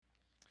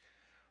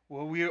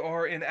Well, we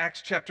are in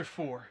Acts chapter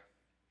 4.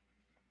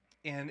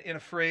 And in a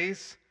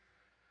phrase,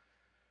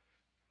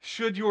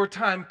 should your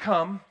time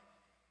come,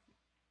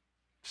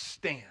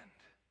 stand.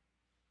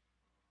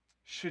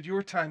 Should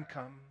your time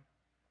come,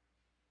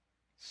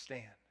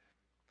 stand.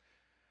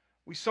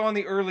 We saw in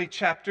the early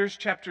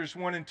chapters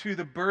 1 and 2,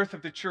 the birth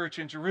of the church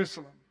in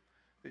Jerusalem,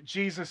 that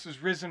Jesus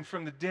is risen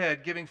from the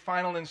dead, giving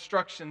final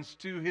instructions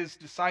to his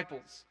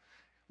disciples.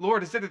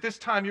 Lord, is it at this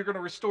time you're going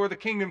to restore the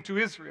kingdom to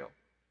Israel?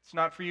 It's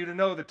not for you to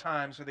know the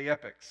times or the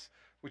epochs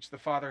which the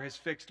Father has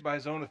fixed by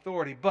his own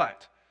authority,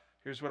 but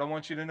here's what I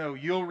want you to know.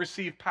 You'll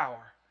receive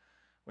power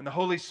when the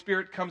Holy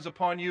Spirit comes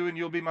upon you, and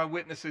you'll be my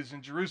witnesses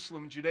in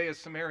Jerusalem, Judea,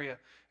 Samaria,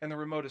 and the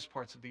remotest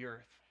parts of the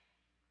earth.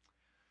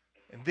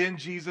 And then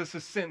Jesus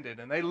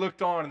ascended, and they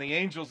looked on, and the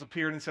angels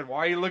appeared and said, why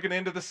are you looking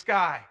into the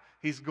sky?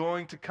 He's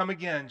going to come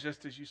again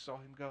just as you saw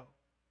him go.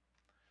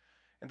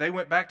 And they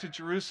went back to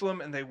Jerusalem,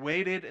 and they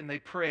waited and they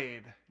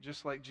prayed,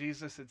 just like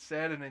Jesus had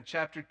said. And in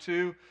chapter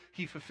 2,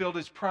 he fulfilled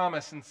his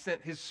promise and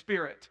sent his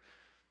Spirit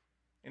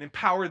and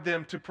empowered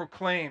them to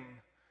proclaim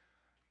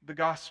the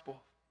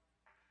gospel.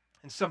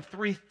 And some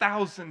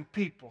 3,000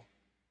 people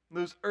in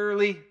those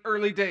early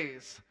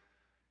days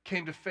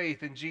came to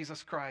faith in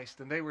Jesus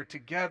Christ. And they were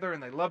together,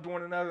 and they loved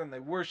one another, and they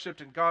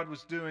worshiped, and God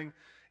was doing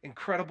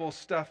incredible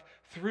stuff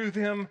through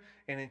them.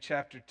 And in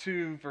chapter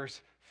 2, verse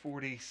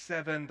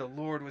 47, the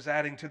Lord was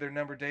adding to their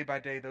number day by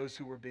day those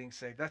who were being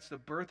saved. That's the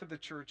birth of the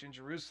church in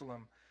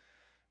Jerusalem.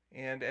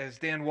 And as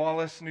Dan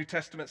Wallace, New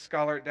Testament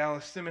scholar at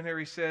Dallas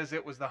Seminary, says,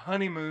 it was the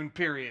honeymoon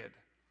period.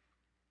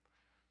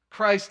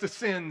 Christ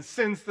ascends,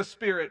 sends the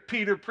Spirit.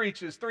 Peter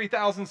preaches,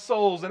 3,000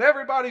 souls, and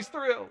everybody's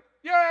thrilled.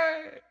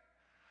 Yay!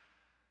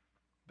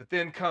 But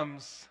then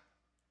comes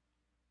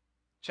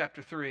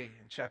chapter 3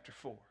 and chapter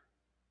 4.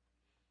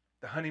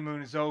 The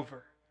honeymoon is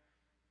over.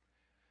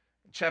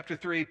 In chapter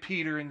 3,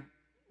 Peter and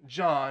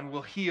John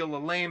will heal a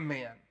lame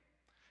man.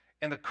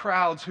 And the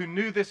crowds who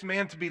knew this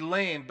man to be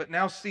lame but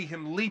now see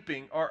him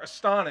leaping are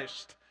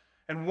astonished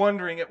and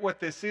wondering at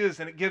what this is.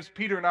 And it gives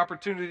Peter an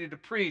opportunity to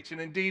preach.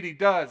 And indeed he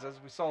does, as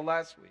we saw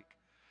last week,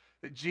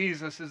 that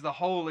Jesus is the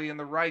holy and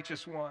the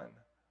righteous one,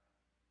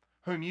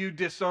 whom you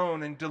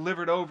disown and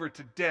delivered over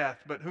to death,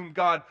 but whom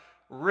God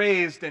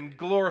raised and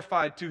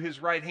glorified to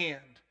his right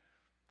hand.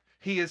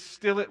 He is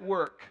still at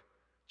work,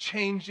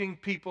 changing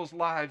people's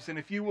lives. And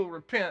if you will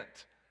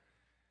repent,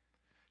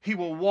 he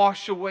will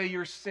wash away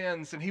your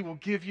sins, and he will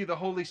give you the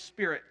Holy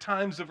Spirit,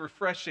 times of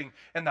refreshing,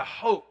 and the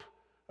hope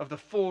of the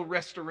full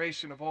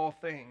restoration of all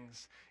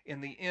things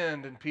in the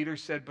end. And Peter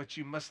said, but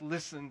you must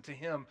listen to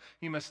him.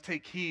 You must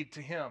take heed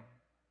to him.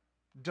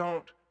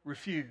 Don't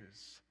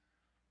refuse.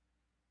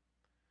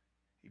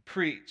 He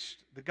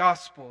preached the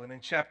gospel, and in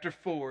chapter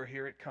 4,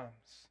 here it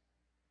comes.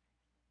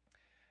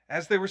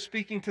 As they were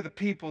speaking to the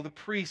people, the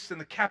priests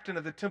and the captain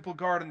of the temple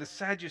guard and the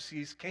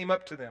Sadducees came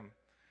up to them.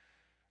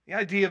 The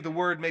idea of the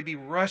word may be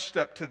rushed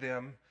up to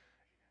them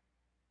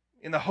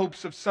in the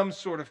hopes of some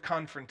sort of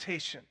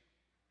confrontation.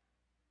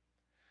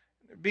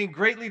 They're being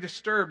greatly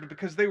disturbed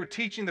because they were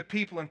teaching the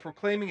people and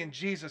proclaiming in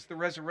Jesus the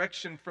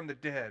resurrection from the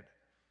dead.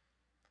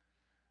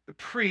 The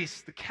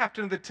priests, the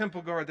captain of the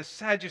temple guard, the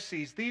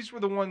Sadducees, these were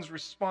the ones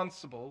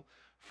responsible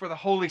for the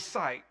holy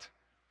site.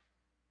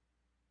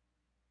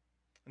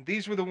 And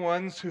these were the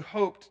ones who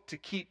hoped to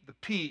keep the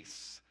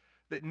peace,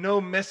 that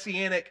no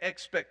messianic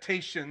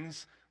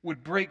expectations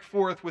would break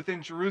forth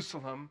within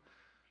Jerusalem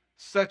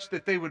such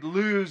that they would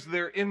lose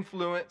their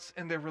influence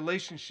and their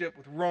relationship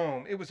with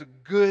Rome. It was a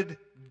good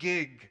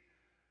gig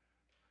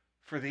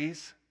for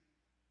these.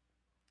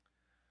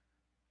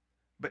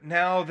 But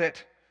now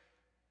that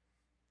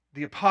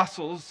the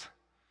apostles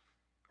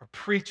are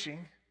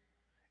preaching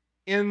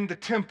in the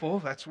temple,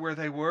 that's where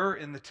they were,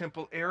 in the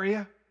temple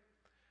area,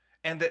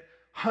 and that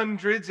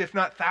hundreds, if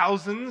not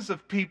thousands,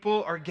 of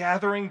people are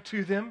gathering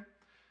to them,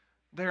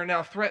 they are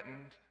now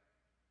threatened.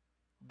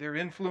 Their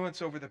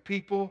influence over the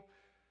people,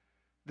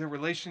 their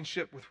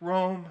relationship with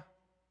Rome,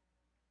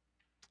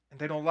 and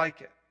they don't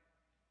like it.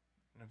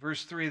 In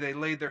verse 3, they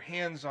laid their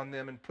hands on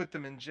them and put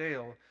them in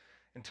jail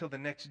until the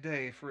next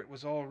day, for it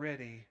was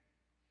already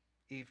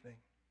evening.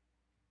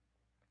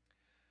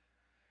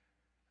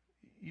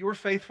 Your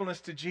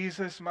faithfulness to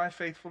Jesus, my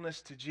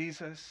faithfulness to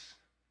Jesus,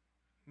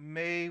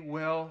 may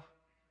well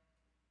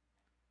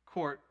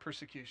court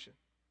persecution.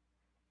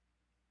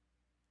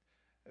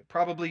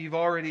 Probably you've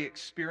already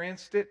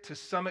experienced it to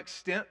some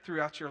extent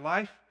throughout your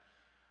life,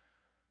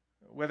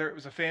 whether it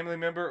was a family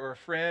member or a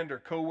friend or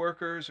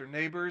coworkers or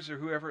neighbors or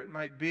whoever it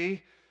might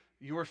be.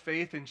 Your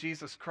faith in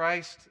Jesus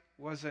Christ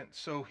wasn't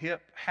so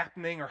hip,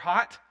 happening, or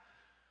hot,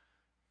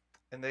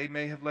 and they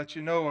may have let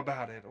you know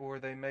about it, or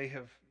they may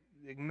have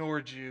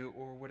ignored you,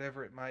 or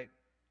whatever it might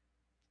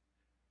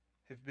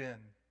have been.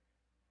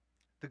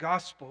 The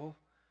gospel,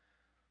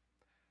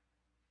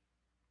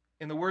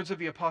 in the words of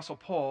the Apostle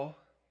Paul,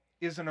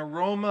 is an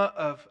aroma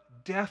of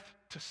death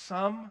to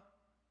some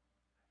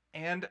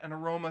and an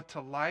aroma to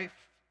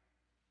life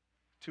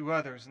to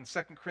others. In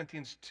 2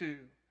 Corinthians 2,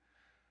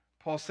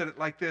 Paul said it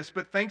like this,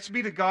 but thanks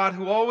be to God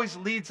who always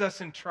leads us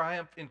in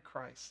triumph in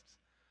Christ.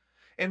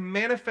 and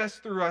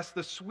manifest through us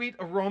the sweet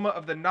aroma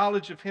of the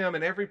knowledge of him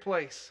in every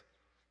place.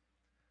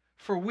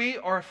 For we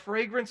are a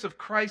fragrance of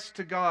Christ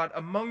to God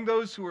among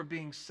those who are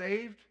being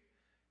saved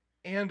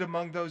and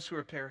among those who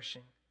are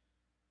perishing.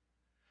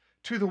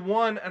 To the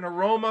one, an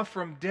aroma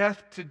from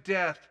death to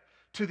death,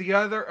 to the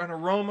other, an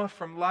aroma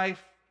from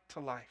life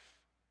to life.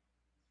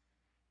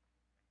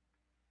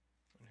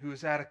 And who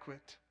is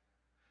adequate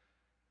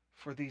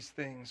for these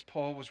things?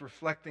 Paul was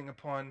reflecting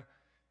upon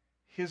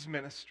his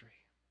ministry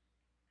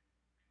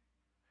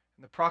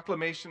and the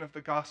proclamation of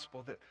the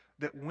gospel,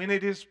 that when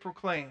it is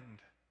proclaimed,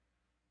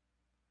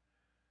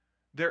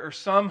 there are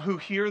some who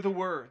hear the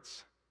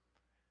words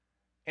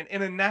and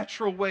in a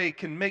natural way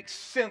can make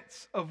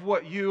sense of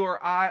what you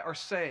or I are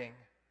saying,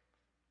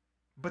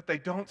 but they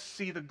don't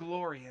see the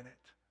glory in it.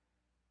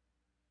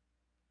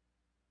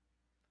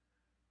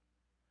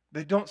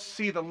 They don't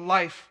see the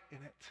life in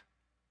it.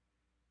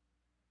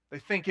 They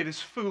think it is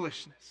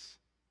foolishness.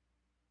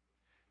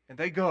 And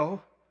they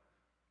go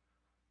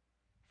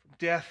from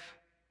death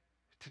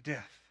to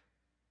death.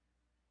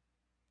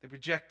 They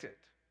reject it.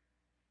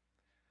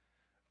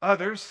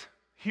 Others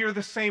hear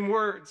the same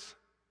words,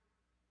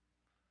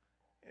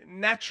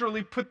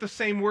 naturally put the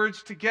same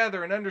words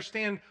together and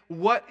understand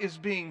what is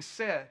being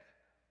said.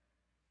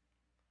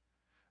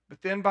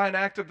 But then by an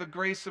act of the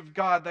grace of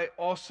God, they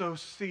also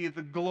see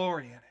the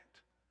glory in it,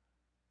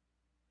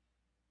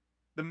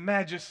 the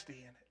majesty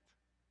in it.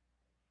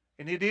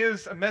 And it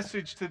is a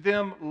message to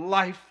them,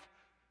 life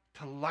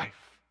to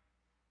life.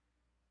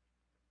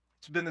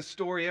 It's been the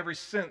story ever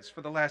since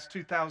for the last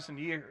 2,000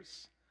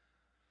 years.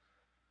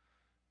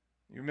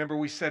 You remember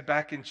we said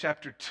back in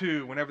chapter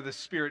 2, whenever the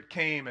Spirit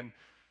came and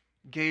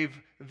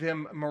gave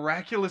them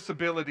miraculous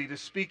ability to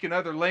speak in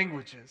other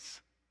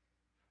languages,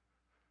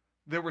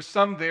 there were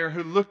some there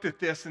who looked at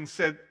this and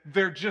said,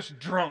 they're just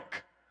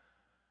drunk.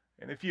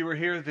 And if you were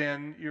here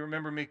then, you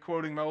remember me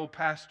quoting my old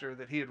pastor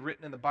that he had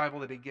written in the Bible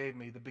that he gave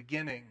me, the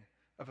beginning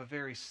of a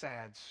very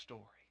sad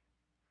story.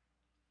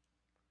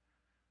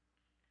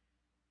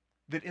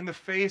 That in the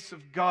face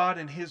of God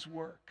and his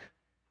work,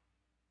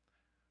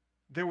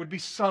 there would be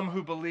some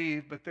who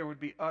believed, but there would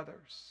be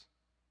others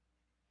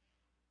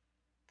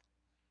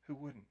who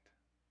wouldn't.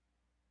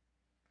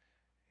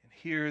 And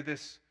here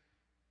this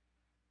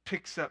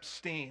picks up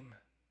steam.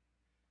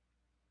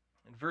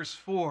 In verse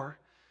 4,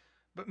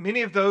 but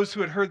many of those who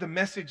had heard the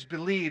message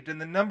believed,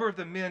 and the number of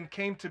the men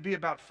came to be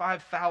about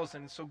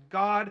 5,000. So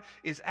God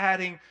is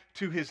adding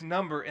to his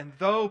number. And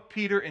though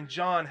Peter and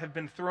John have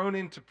been thrown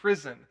into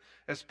prison,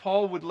 as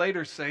Paul would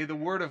later say, the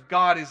word of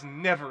God is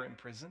never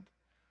imprisoned.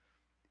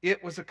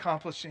 It was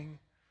accomplishing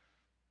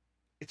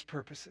its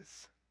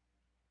purposes.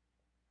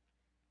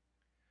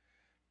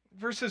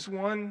 Verses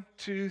 1,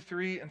 2,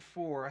 3, and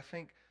 4, I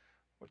think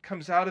what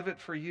comes out of it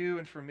for you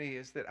and for me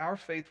is that our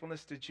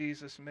faithfulness to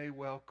Jesus may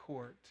well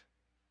court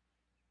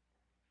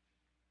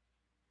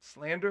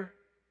slander,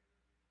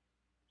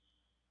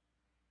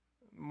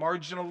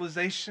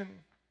 marginalization,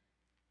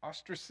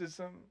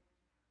 ostracism,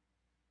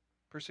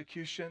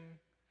 persecution.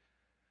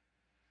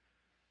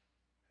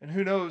 And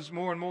who knows,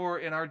 more and more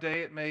in our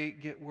day, it may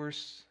get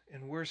worse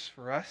and worse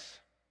for us.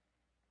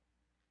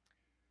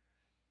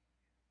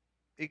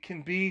 It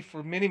can be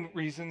for many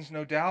reasons,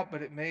 no doubt,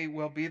 but it may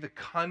well be the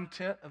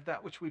content of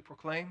that which we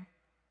proclaim.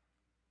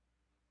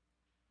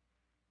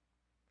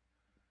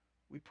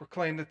 We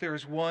proclaim that there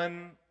is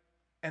one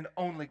and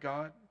only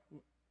God,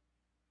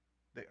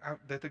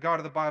 that the God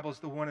of the Bible is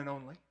the one and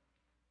only.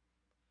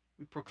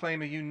 We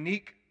proclaim a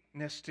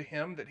uniqueness to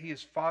him, that he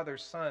is Father,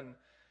 Son,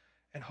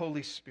 and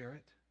Holy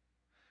Spirit.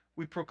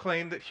 We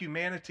proclaim that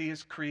humanity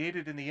is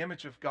created in the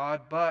image of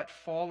God, but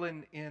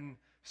fallen in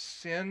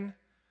sin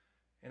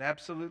and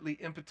absolutely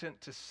impotent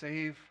to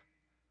save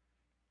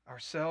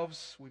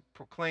ourselves. We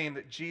proclaim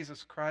that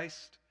Jesus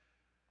Christ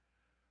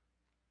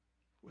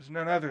was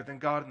none other than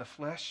God in the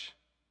flesh,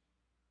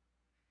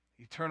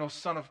 the eternal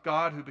Son of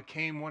God who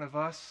became one of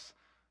us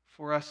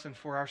and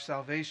for our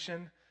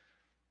salvation.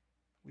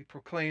 We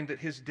proclaim that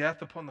his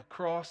death upon the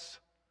cross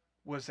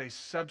was a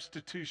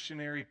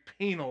substitutionary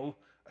penal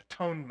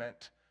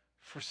atonement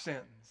for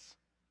sins.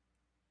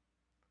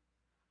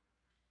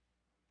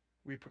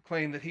 We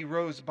proclaim that he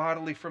rose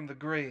bodily from the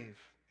grave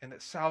and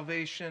that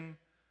salvation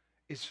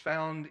is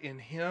found in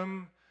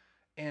him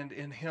and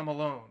in him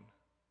alone.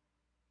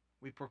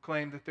 We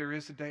proclaim that there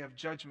is a day of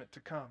judgment to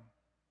come.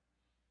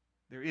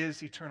 There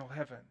is eternal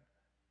heaven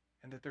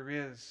and that there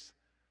is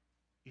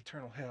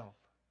eternal hell.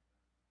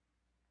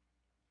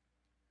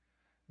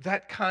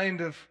 That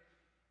kind of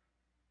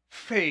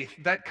faith,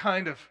 that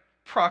kind of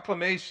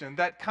proclamation,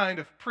 that kind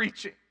of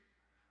preaching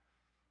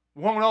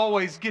won't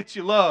always get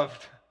you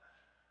loved.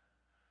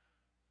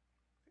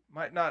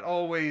 Might not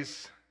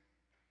always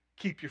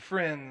keep your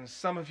friends.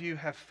 Some of you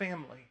have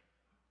family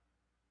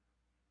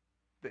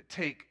that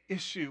take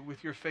issue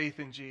with your faith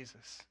in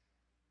Jesus.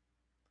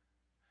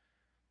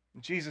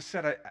 And Jesus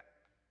said,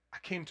 I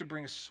came to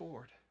bring a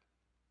sword.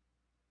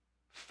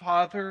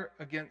 Father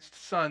against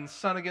son,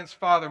 son against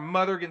father,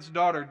 mother against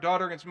daughter,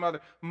 daughter against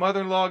mother,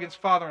 mother-in-law against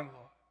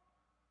father-in-law.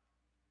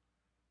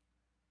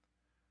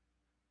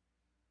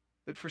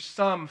 That for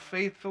some,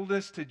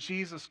 faithfulness to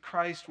Jesus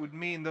Christ would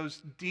mean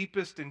those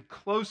deepest and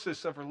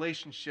closest of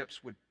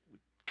relationships would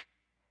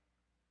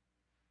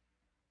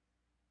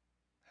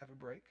have a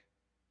break.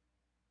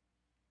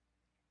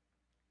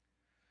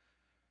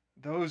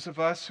 Those of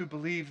us who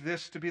believe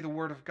this to be the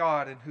Word of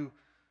God and who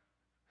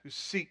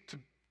seek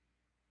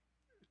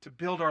to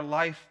build our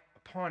life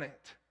upon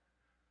it,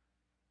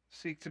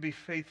 seek to be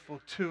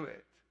faithful to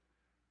it,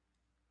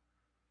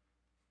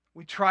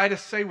 we try to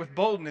say with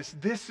boldness,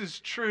 this is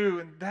true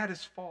and that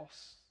is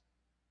false.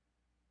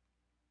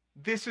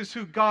 This is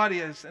who God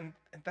is and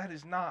that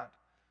is not.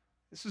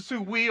 This is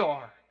who we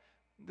are.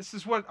 This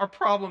is what our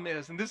problem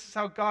is, and this is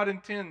how God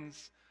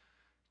intends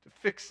to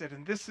fix it,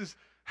 and this is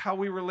how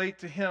we relate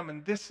to Him,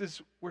 and this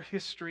is where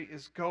history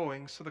is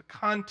going. So the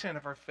content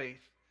of our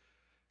faith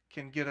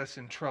can get us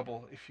in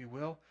trouble, if you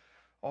will.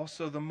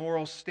 Also, the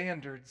moral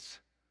standards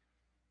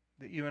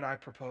that you and I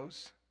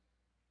propose.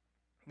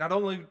 Not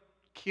only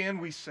can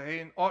we say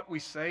and ought we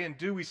say and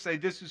do we say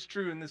this is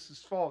true and this is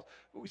false,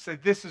 but we say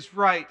this is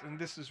right and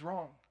this is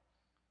wrong.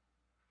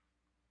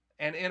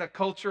 And in a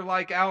culture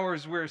like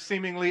ours where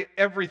seemingly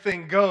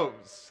everything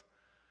goes,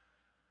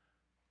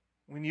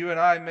 when you and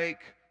I make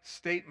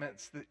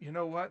statements that, you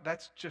know what,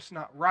 that's just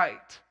not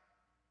right.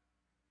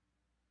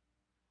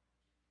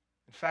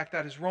 In fact,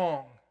 that is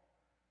wrong.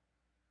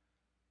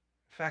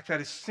 In fact,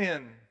 that is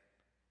sin.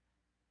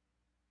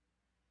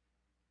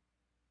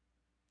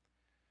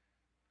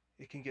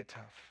 It can get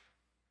tough.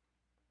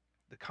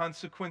 The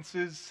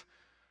consequences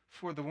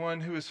for the one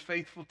who is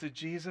faithful to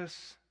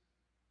Jesus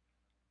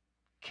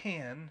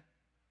can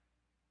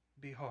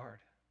be hard.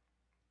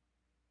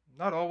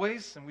 Not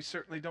always, and we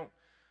certainly don't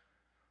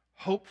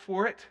hope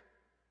for it.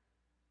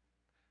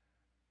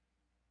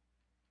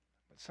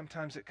 But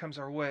sometimes it comes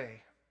our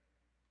way.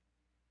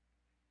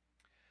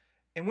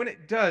 And when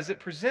it does, it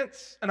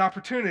presents an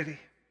opportunity.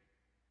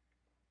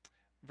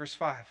 Verse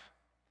 5.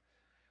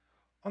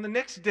 On the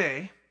next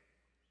day,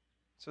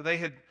 so they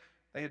had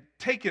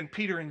taken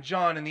Peter and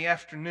John in the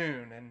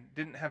afternoon and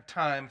didn't have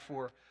time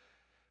for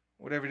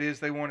whatever it is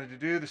they wanted to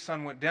do. The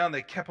sun went down.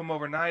 They kept them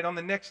overnight. On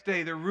the next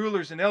day, their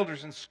rulers and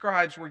elders and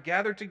scribes were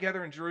gathered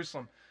together in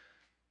Jerusalem.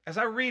 As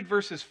I read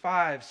verses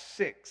 5,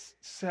 6,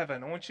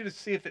 7, I want you to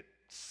see if it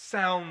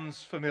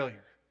sounds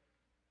familiar.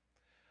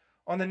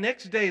 On the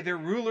next day, their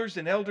rulers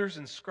and elders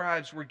and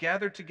scribes were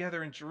gathered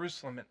together in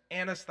Jerusalem, and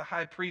Annas the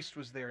high priest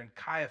was there, and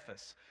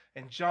Caiaphas,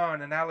 and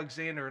John, and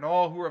Alexander, and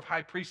all who were of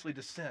high priestly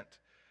descent.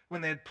 When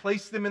they had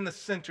placed them in the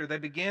center, they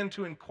began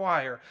to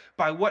inquire,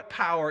 by what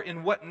power,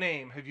 in what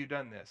name have you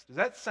done this? Does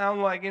that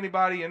sound like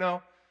anybody you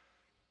know?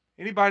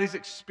 Anybody's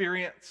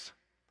experience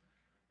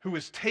who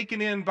was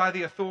taken in by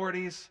the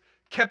authorities,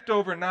 kept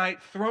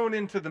overnight, thrown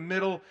into the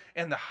middle,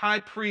 and the high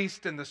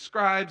priest and the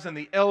scribes and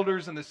the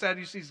elders and the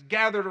Sadducees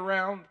gathered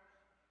around?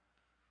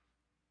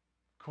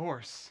 Of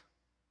course.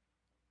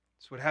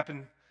 That's what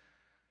happened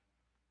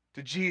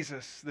to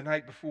Jesus the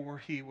night before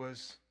he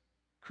was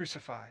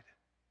crucified.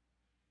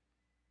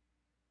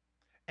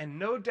 And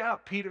no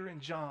doubt Peter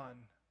and John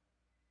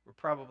were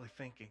probably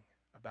thinking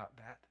about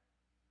that.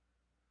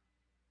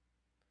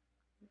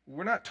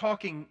 We're not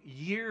talking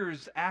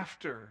years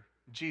after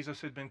Jesus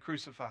had been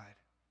crucified.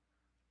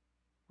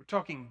 We're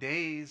talking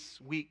days,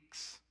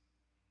 weeks.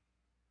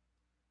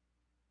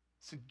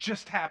 So it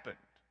just happened.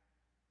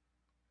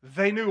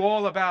 They knew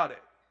all about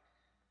it.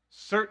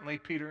 Certainly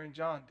Peter and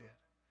John did.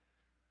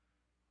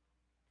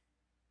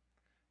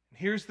 And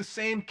here's the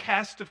same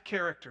cast of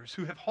characters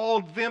who have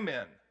hauled them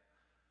in.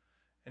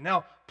 And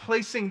now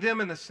placing them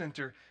in the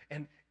center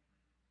and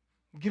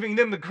giving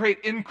them the great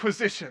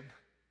inquisition.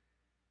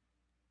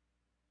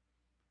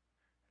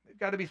 They've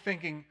got to be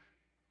thinking,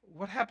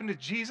 what happened to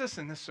Jesus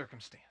in this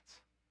circumstance?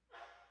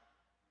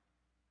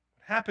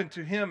 What happened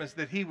to him is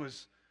that he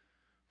was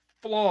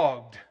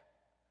flogged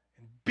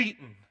and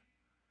beaten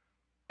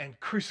and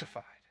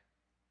crucified.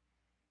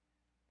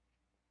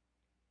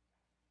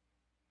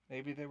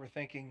 Maybe they were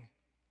thinking,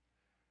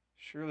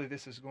 surely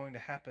this is going to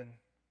happen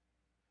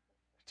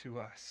to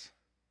us.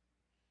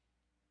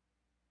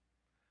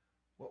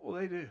 What will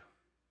they do?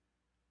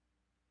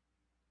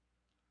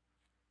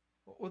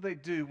 What will they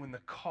do when the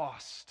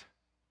cost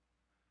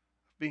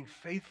of being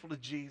faithful to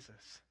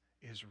Jesus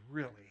is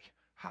really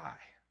high?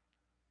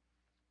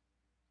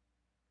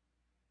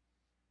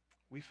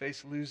 We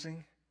face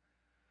losing.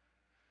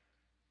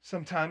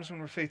 Sometimes when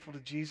we're faithful to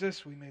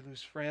Jesus, we may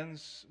lose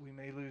friends, we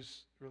may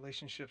lose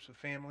relationships with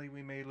family,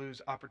 we may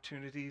lose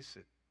opportunities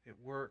at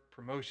work,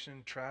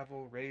 promotion,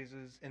 travel,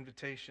 raises,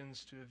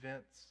 invitations to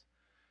events.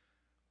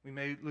 We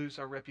may lose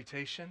our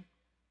reputation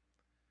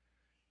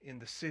in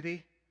the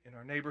city, in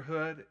our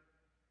neighborhood,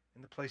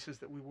 in the places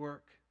that we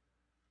work.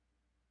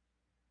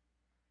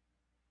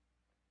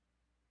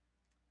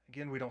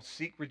 Again, we don't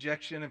seek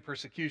rejection and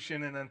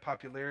persecution and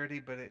unpopularity,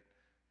 but it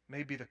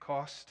may be the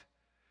cost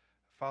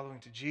of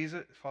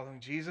following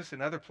Jesus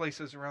in other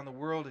places around the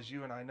world. As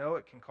you and I know,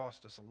 it can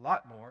cost us a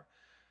lot more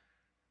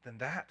than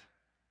that.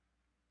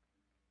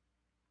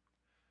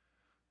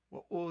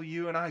 What will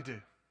you and I do?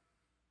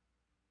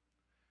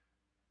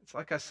 It's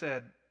like I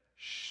said,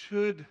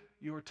 should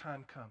your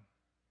time come. You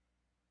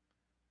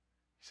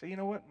say, you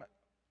know what?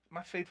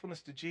 My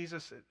faithfulness to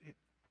Jesus,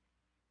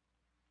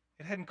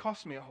 it hadn't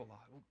cost me a whole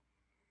lot. Well,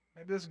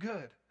 maybe that's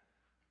good.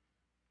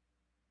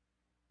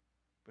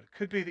 But it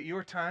could be that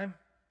your time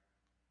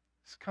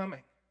is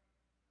coming.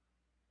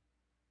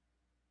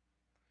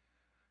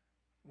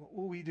 What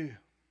will we do?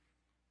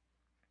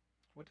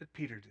 What did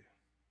Peter do?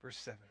 Verse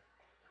 7.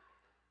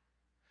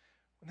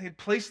 When they had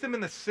placed them in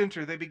the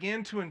center, they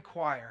began to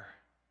inquire,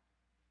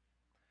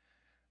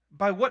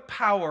 by what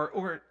power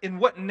or in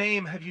what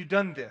name have you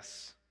done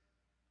this?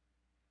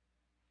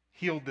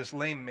 Healed this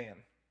lame man.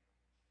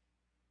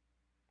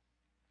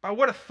 By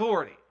what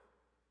authority?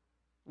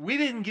 We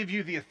didn't give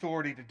you the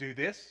authority to do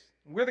this.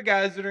 We're the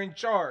guys that are in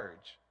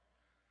charge.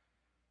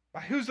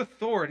 By whose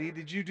authority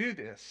did you do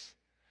this?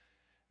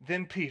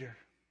 Then Peter,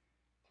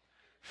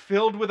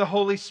 filled with the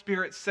Holy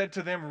Spirit, said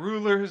to them,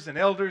 rulers and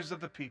elders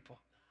of the people.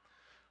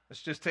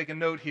 Let's just take a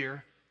note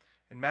here.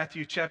 In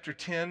Matthew chapter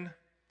 10,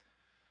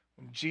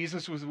 when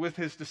Jesus was with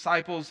his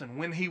disciples and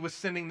when he was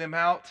sending them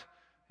out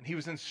and he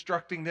was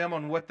instructing them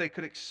on what they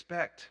could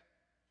expect.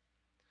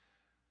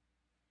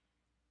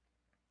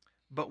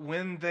 But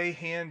when they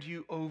hand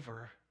you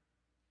over,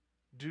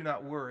 do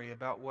not worry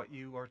about what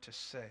you are to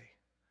say.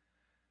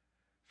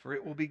 For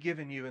it will be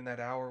given you in that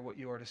hour what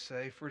you are to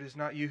say. For it is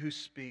not you who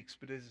speaks,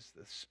 but it is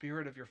the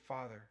Spirit of your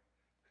Father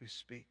who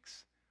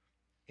speaks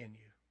in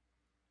you.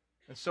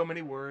 And so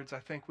many words I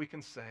think we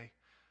can say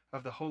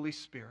of the Holy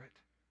Spirit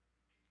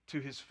to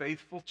his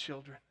faithful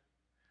children.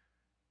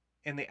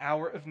 In the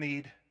hour of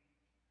need,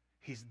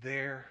 he's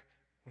there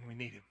when we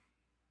need him.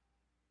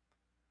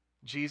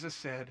 Jesus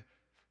said,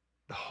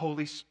 the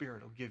Holy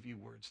Spirit will give you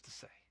words to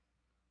say.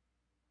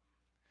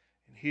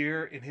 And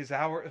here in his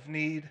hour of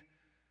need,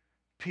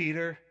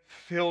 Peter,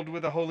 filled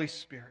with the Holy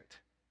Spirit,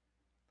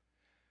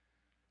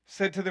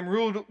 said to them,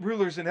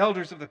 rulers and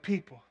elders of the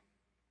people,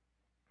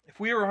 if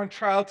we are on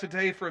trial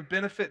today for a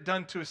benefit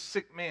done to a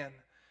sick man,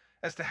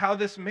 as to how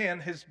this man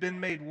has been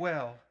made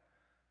well,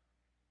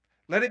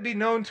 let it be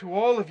known to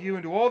all of you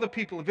and to all the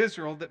people of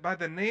Israel that by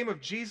the name of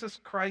Jesus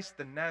Christ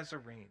the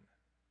Nazarene,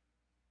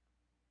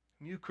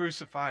 whom you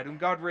crucified, whom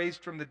God raised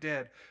from the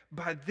dead,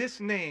 by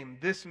this name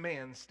this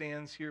man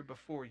stands here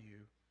before you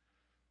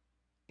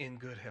in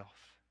good health.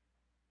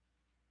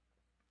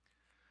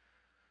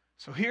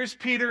 So here's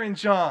Peter and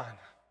John,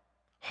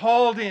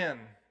 hauled in,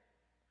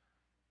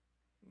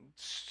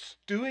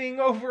 stewing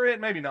over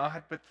it, maybe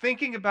not, but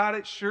thinking about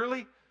it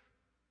surely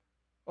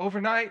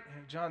overnight.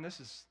 John,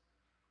 this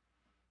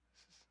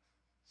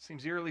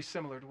seems eerily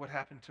similar to what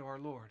happened to our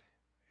Lord.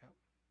 Yep.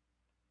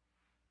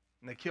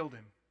 And they killed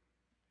him.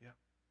 Yep.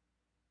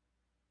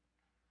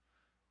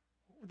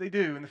 What would they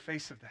do in the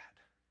face of that?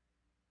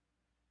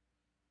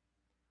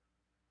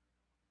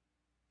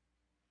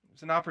 It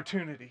was an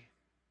opportunity.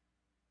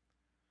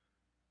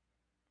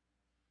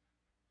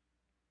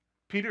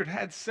 Peter had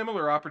had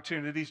similar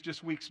opportunities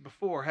just weeks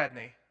before, hadn't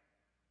he?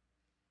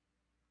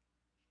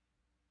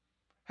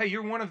 Hey,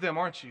 you're one of them,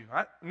 aren't you?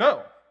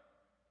 No.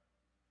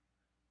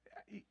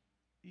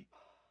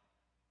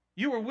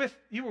 You were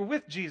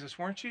with Jesus,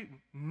 weren't you?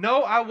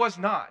 No, I was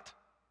not.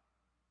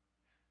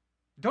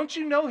 Don't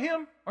you know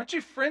him? Aren't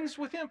you friends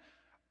with him?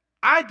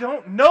 I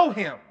don't know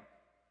him.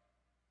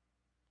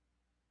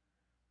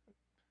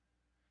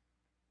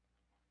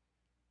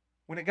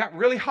 When it got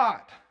really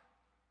hot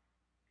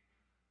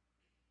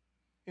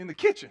in the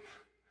kitchen,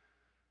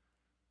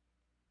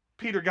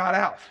 Peter got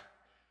out.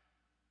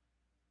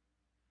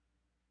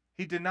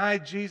 He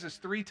denied Jesus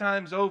 3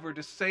 times over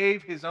to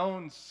save his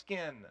own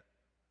skin.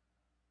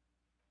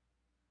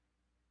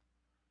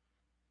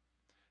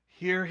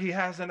 Here he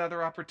has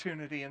another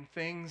opportunity, and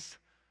things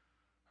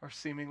are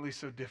seemingly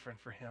so different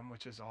for him,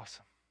 which is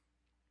awesome.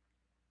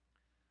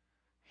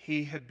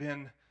 He had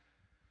been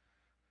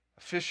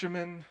a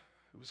fisherman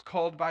who was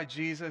called by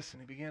Jesus,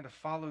 and he began to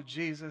follow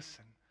Jesus,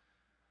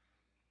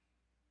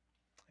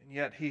 and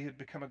yet he had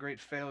become a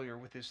great failure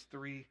with his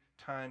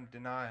 3-time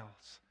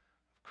denials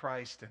of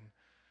Christ, and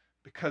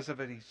because of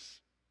it,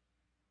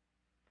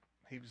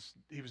 he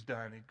was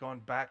done. He'd gone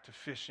back to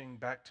fishing,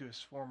 back to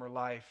his former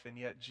life, and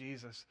yet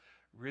Jesus,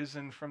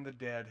 risen from the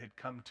dead, had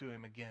come to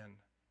him again.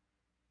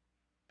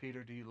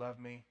 Peter, do you love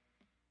me?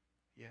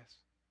 Yes.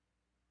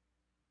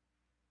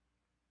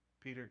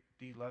 Peter,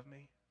 do you love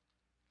me?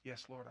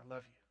 Yes, Lord, I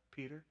love you.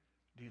 Peter,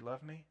 do you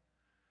love me?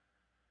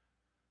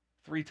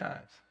 3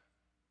 times.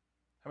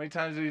 How many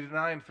times did he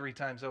deny him? 3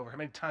 times over. How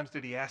many times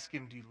did he ask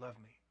him, do you love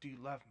me? Do you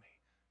love me?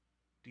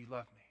 Do you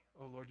love me?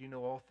 Oh, Lord, you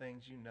know all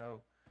things. You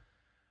know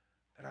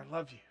that I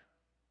love you.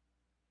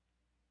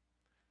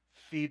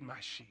 Feed my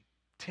sheep.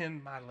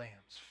 Tend my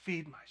lambs.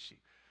 Feed my sheep.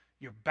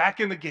 You're back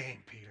in the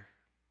game, Peter.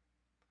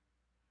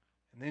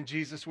 And then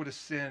Jesus would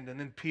ascend, and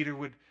then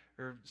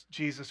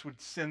Jesus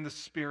would send the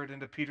Spirit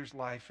into Peter's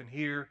life. And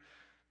here,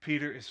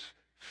 Peter is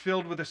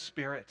filled with the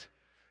Spirit,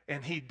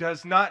 and he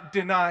does not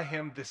deny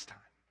him this time.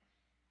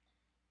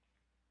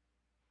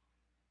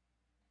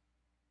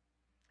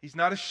 He's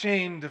not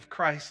ashamed of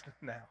Christ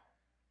now.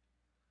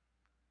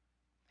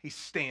 He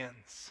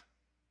stands.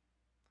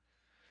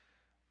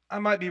 I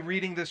might be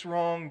reading this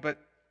wrong, but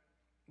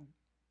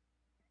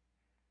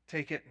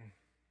take it and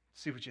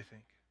see what you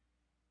think.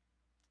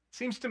 It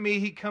seems to me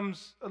he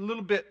comes a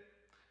little bit,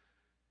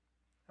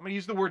 I'm going to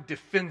use the word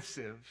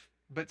defensive,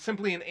 but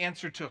simply an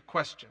answer to a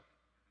question.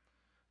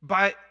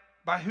 By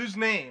whose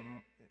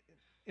name?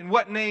 In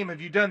what name have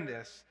you done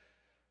this?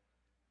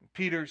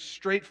 Peter,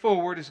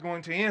 straightforward, is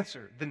going to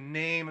answer, the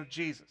name of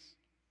Jesus.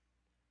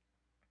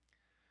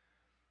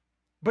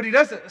 But he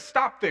doesn't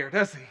stop there,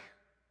 does he?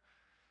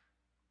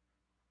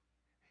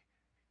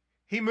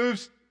 He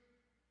moves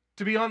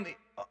to be on the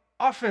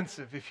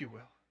offensive, if you will.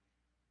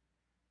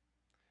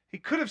 He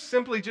could have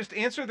simply just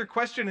answered their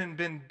question and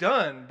been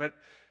done, but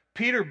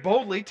Peter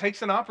boldly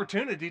takes an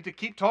opportunity to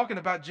keep talking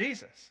about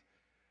Jesus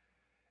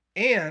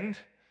and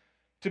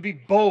to be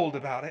bold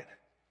about it.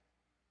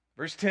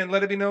 Verse 10,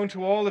 let it be known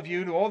to all of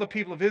you, to all the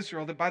people of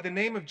Israel, that by the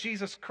name of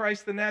Jesus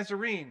Christ the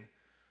Nazarene,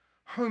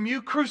 whom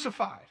you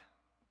crucified,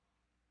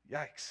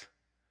 yikes,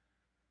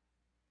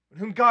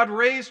 whom God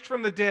raised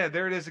from the dead,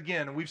 there it is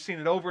again, and we've seen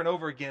it over and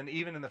over again,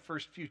 even in the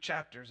first few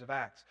chapters of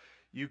Acts.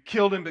 You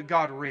killed him, but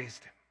God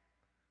raised him.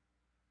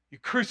 You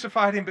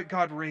crucified him, but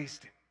God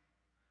raised him.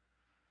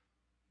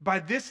 By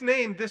this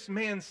name, this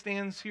man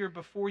stands here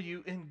before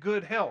you in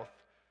good health.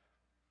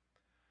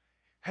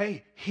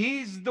 Hey,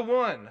 he's the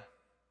one.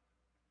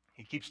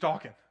 He keeps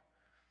talking.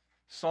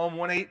 Psalm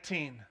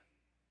 118.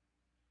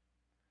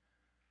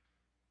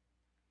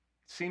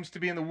 Seems to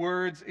be in the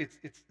words, it's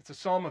a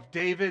psalm of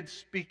David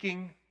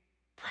speaking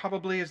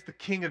probably as the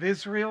king of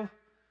Israel,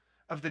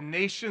 of the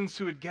nations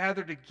who had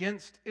gathered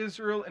against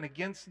Israel and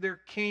against their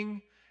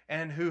king,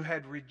 and who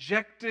had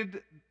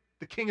rejected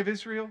the king of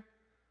Israel.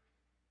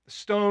 The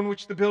stone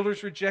which the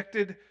builders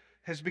rejected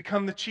has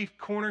become the chief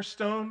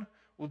cornerstone.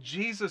 Well,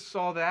 Jesus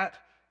saw that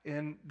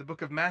in the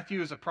book of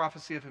Matthew as a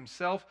prophecy of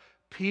himself.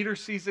 Peter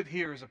sees it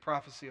here as a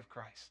prophecy of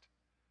Christ.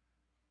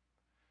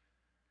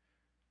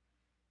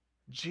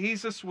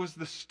 Jesus was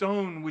the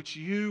stone which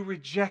you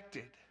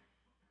rejected,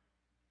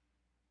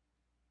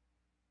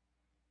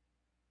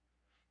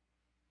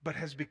 but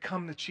has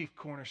become the chief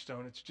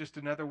cornerstone. It's just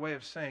another way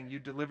of saying you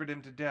delivered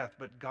him to death,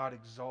 but God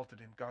exalted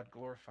him. God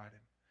glorified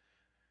him.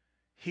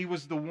 He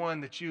was the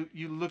one that you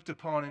looked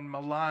upon and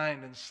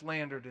maligned and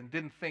slandered and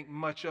didn't think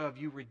much of.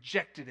 You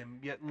rejected him,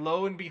 yet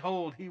lo and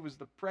behold, he was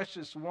the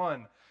precious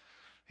one.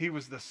 He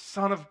was the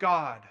Son of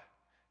God.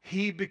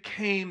 He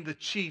became the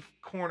chief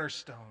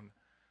cornerstone.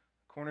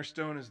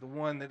 Cornerstone is the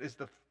one that is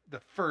the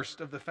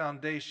first of the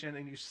foundation,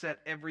 and you set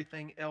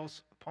everything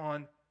else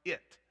upon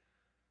it.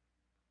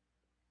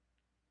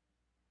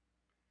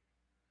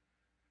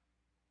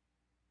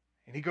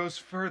 And he goes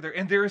further,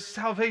 and there is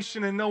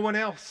salvation in no one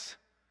else.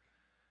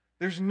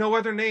 There's no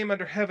other name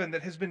under heaven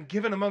that has been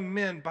given among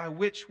men by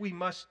which we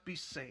must be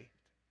saved.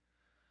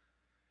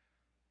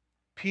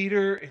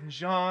 Peter and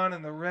John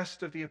and the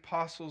rest of the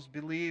apostles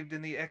believed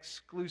in the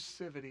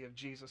exclusivity of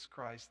Jesus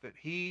Christ, that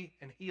he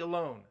and he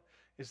alone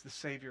is the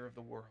Savior of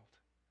the world.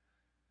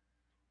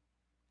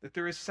 That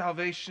there is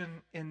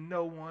salvation in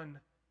no one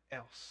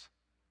else.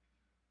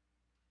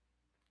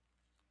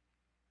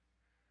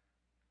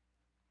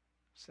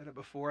 I've said it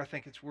before, I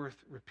think it's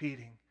worth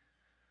repeating.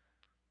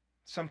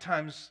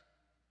 Sometimes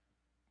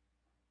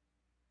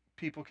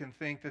people can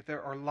think that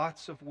there are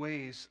lots of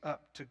ways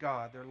up to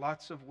God. There are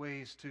lots of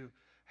ways to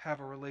have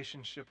a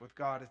relationship with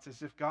God. It's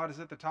as if God is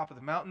at the top of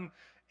the mountain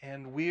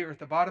and we are at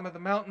the bottom of the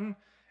mountain,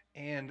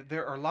 and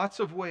there are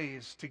lots of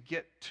ways to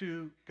get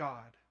to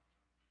God.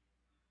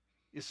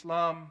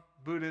 Islam,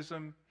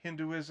 Buddhism,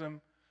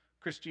 Hinduism,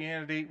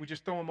 Christianity, we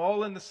just throw them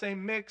all in the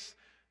same mix.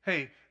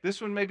 Hey,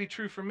 this one may be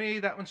true for me,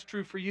 that one's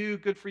true for you,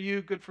 good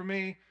for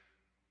me.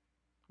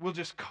 We'll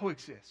just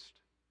coexist.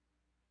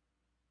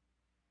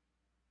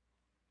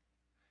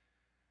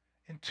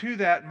 And to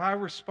that, my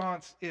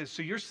response is,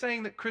 so you're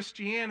saying that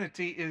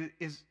Christianity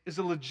is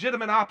a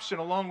legitimate option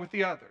along with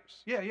the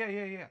others?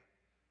 Yeah.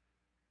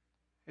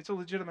 It's a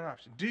legitimate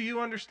option. Do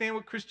you understand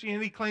what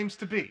Christianity claims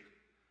to be?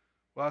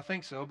 Well, I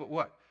think so, but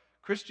what?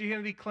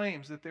 Christianity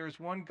claims that there is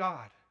one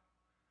God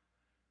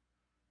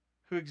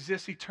who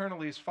exists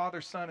eternally as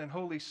Father, Son, and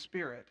Holy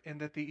Spirit, and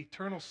that the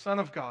eternal Son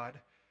of God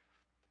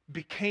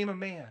became a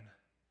man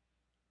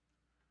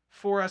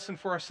for us and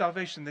for our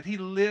salvation, that he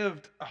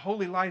lived a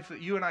holy life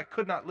that you and I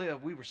could not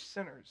live. We were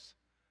sinners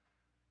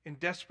in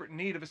desperate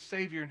need of a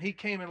Savior, and he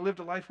came and lived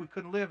a life we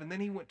couldn't live, and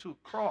then he went to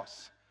a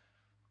cross,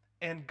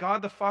 and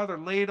God the Father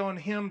laid on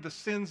him the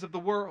sins of the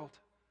world.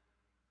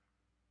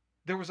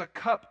 There was a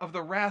cup of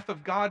the wrath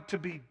of God to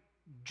be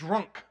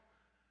drunk,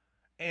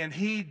 and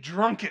he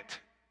drunk it.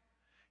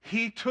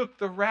 He took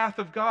the wrath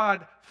of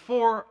God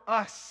for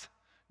us.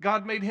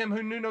 God made him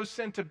who knew no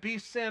sin to be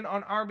sin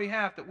on our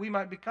behalf, that we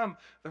might become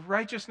the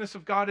righteousness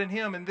of God in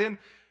him. And then,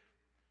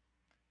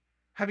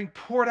 having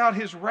poured out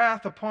his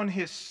wrath upon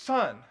his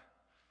Son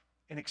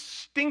and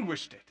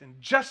extinguished it and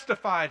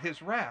justified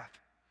his wrath,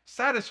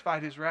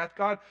 satisfied his wrath,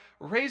 God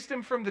raised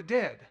him from the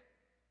dead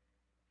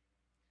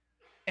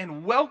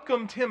and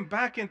welcomed him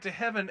back into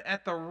heaven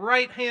at the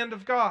right hand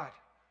of God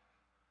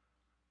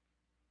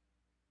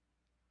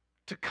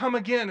to come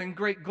again in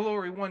great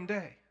glory one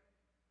day.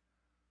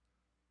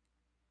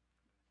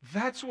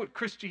 That's what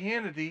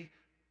Christianity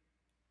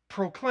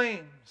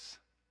proclaims.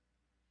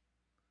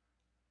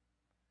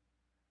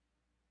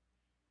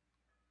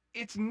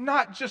 It's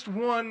not just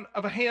one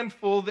of a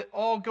handful that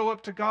all go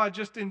up to God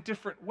just in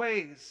different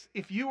ways.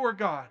 If you were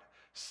God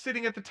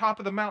sitting at the top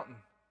of the mountain,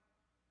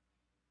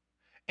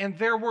 and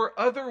there were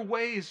other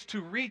ways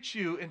to reach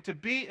you and to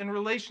be in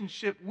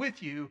relationship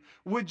with you,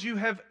 would you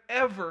have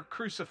ever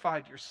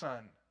crucified your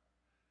son?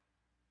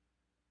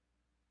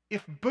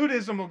 If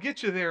Buddhism will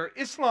get you there,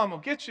 Islam will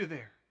get you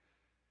there.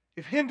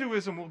 If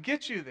Hinduism will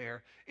get you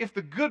there, if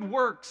the good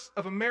works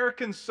of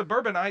American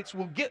suburbanites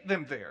will get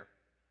them there,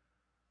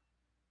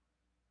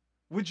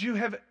 would you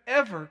have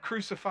ever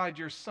crucified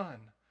your son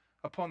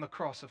upon the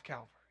cross of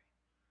Calvary?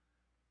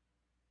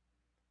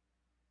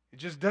 It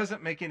just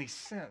doesn't make any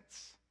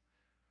sense.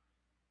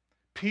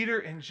 Peter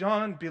and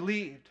John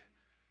believed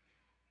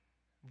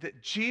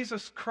that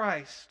Jesus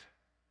Christ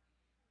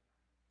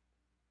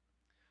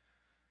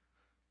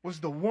was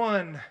the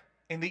one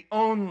and the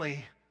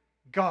only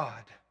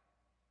God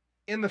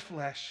in the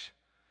flesh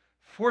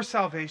for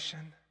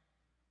salvation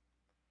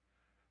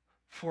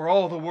for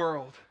all the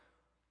world.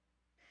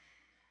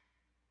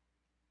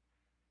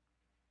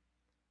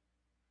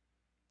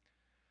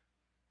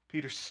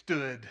 Peter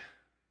stood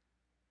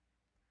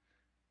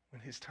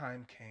when his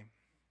time came.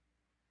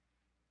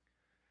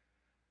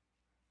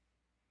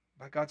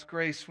 By God's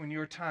grace, when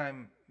your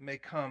time may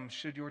come,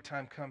 should your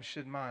time come,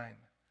 should mine,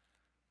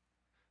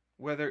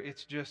 whether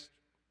it's just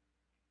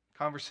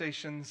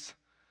conversations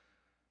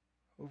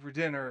over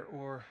dinner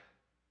or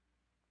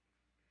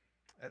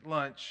at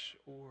lunch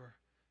or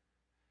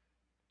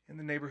in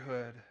the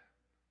neighborhood,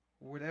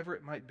 or whatever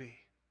it might be,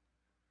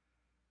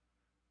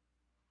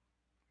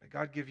 may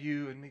God give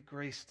you and me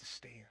grace to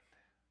stand.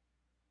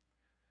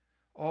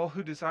 All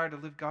who desire to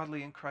live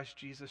godly in Christ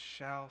Jesus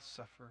shall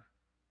suffer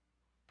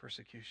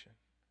persecution.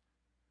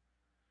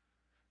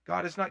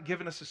 God has not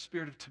given us a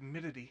spirit of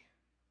timidity,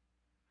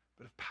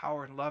 but of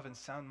power and love and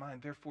sound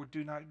mind. Therefore,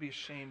 do not be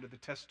ashamed of the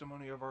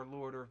testimony of our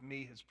Lord or of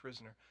me, his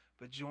prisoner,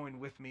 but join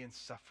with me in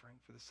suffering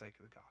for the sake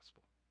of the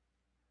gospel.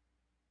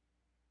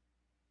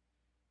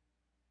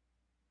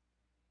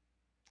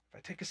 If I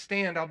take a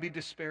stand, I'll be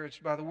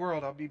disparaged by the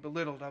world. I'll be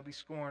belittled. I'll be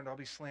scorned. I'll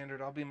be slandered.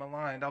 I'll be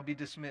maligned. I'll be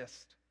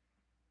dismissed.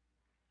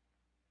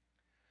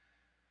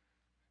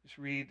 Just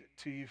read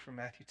to you from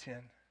Matthew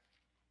 10.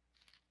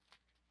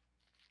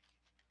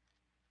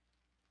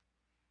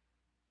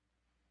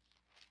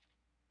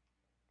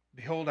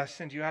 Behold, I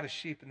send you out as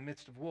sheep in the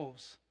midst of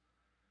wolves.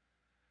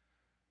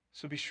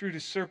 So be shrewd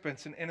as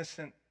serpents and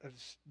innocent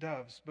as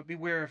doves. But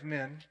beware of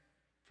men,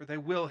 for they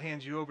will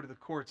hand you over to the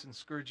courts and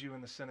scourge you in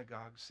the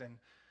synagogues. And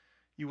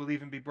you will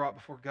even be brought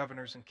before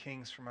governors and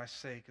kings for my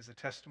sake, as a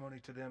testimony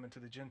to them and to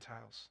the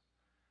Gentiles.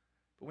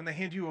 But when they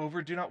hand you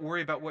over, do not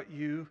worry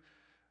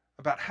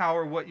about how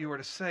or what you are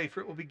to say, for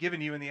it will be given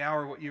you in the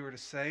hour what you are to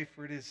say.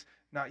 For it is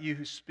not you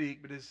who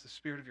speak, but it is the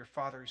Spirit of your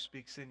Father who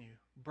speaks in you.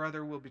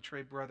 Brother will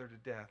betray brother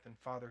to death, and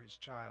father his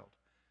child.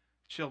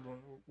 Children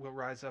will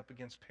rise up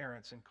against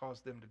parents and cause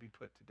them to be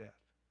put to death.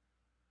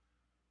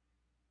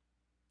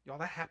 Y'all,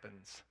 that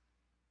happens.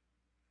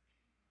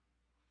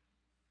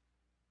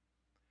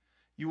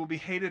 You will be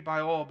hated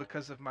by all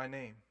because of my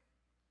name,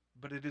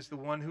 but it is the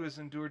one who has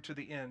endured to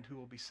the end who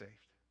will be saved.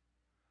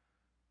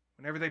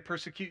 Whenever they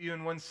persecute you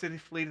in one city,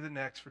 flee to the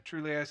next, for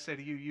truly I say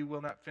to you, you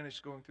will not finish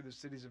going through the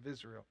cities of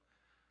Israel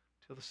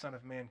till the Son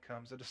of Man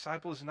comes. A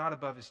disciple is not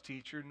above his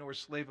teacher, nor a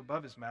slave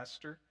above his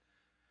master.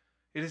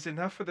 It is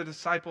enough for the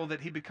disciple that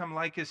he become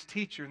like his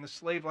teacher and the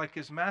slave like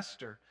his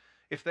master.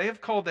 If they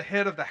have called the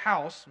head of the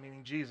house,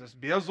 meaning Jesus,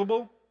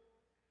 Beelzebul,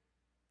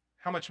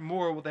 how much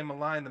more will they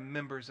malign the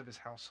members of his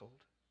household?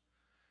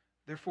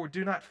 Therefore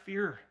do not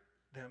fear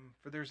them,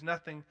 for there is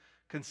nothing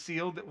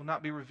concealed that will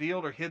not be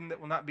revealed, or hidden that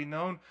will not be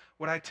known.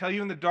 What I tell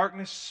you in the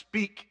darkness,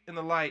 speak in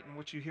the light, and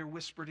what you hear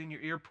whispered in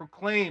your ear,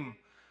 proclaim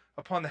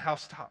upon the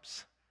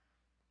housetops.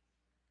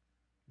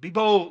 Be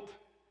bold.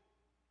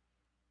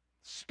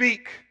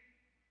 Speak.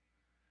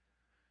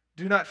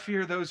 Do not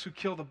fear those who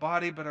kill the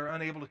body, but are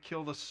unable to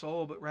kill the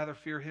soul, but rather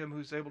fear him who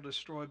is able to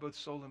destroy both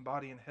soul and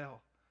body in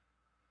hell.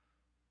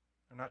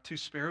 Are not two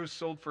sparrows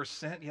sold for a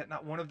cent, yet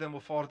not one of them will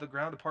fall to the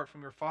ground apart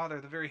from your Father.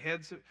 The very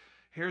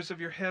hairs of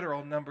your head are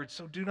all numbered,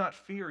 so do not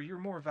fear. You're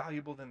more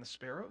valuable than the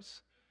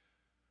sparrows.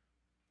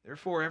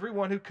 Therefore,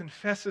 everyone who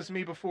confesses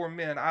me before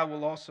men, I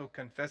will also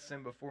confess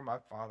him before my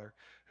Father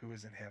who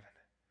is in heaven.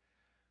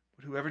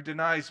 But whoever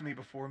denies me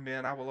before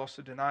men, I will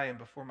also deny him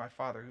before my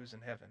Father who is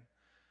in heaven.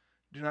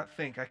 Do not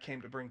think I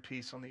came to bring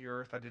peace on the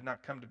earth. I did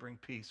not come to bring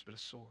peace, but a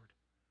sword.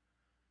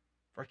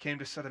 For I came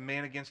to set a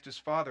man against his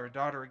father, a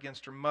daughter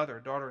against her mother,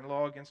 a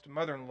daughter-in-law against a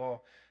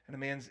mother-in-law, and a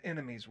man's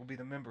enemies will be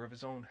the member of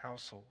his own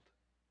household.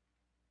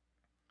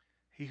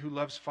 He who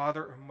loves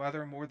father or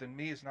mother more than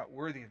me is not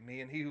worthy of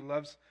me, and he who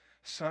loves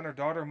son or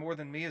daughter more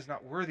than me is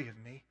not worthy of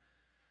me.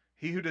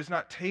 He who does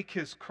not take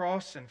his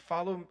cross and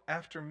follow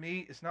after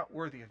me is not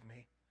worthy of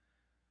me.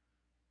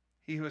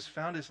 He who has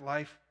found his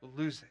life will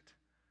lose it.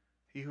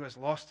 He who has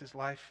lost his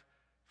life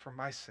for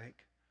my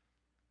sake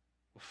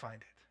will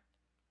find it.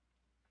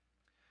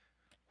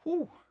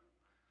 Whew.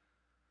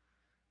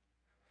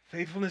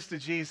 Faithfulness to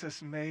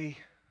Jesus may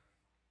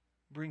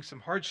bring some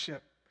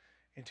hardship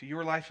into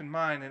your life and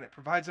mine, and it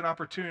provides an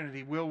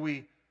opportunity. Will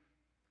we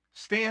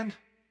stand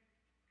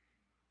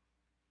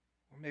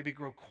or maybe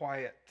grow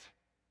quiet?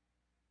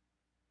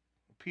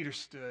 Peter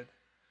stood.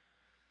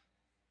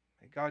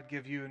 May God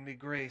give you and me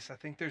grace. I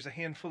think there's a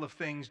handful of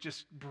things,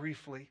 just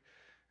briefly,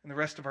 in the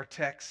rest of our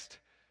text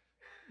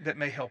that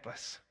may help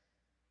us.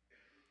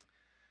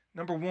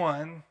 Number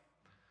one,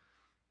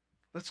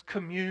 let's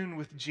commune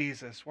with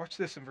Jesus. Watch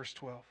this in verse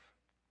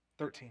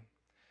 13.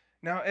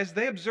 Now, as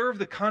they observed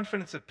the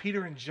confidence of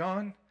Peter and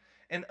John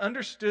and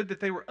understood that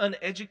they were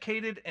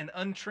uneducated and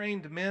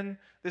untrained men,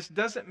 this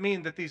doesn't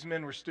mean that these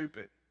men were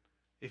stupid.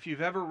 If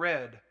you've ever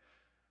read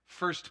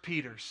 1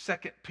 Peter, 2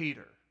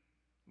 Peter,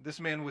 this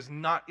man was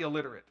not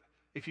illiterate.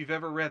 If you've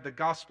ever read the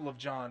Gospel of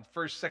John,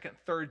 1st, 2nd,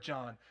 3rd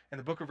John, and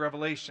the book of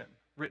Revelation,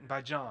 written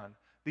by John,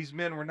 these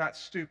men were not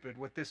stupid.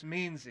 What this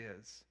means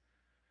is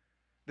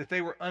that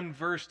they were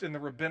unversed in the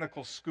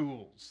rabbinical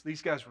schools.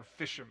 These guys were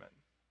fishermen.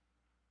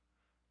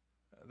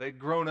 They'd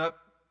grown up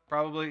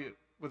probably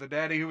with a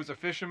daddy who was a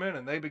fisherman,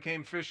 and they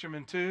became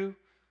fishermen too.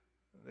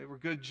 They were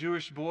good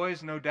Jewish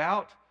boys, no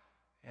doubt,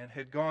 and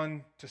had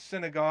gone to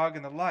synagogue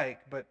and the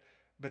like, but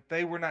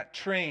they were not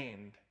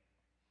trained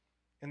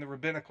in the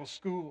rabbinical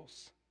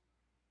schools.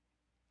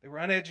 They were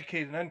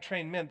uneducated and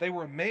untrained men. They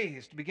were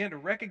amazed, began to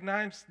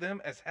recognize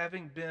them as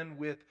having been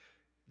with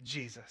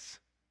Jesus.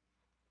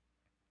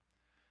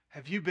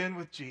 Have you been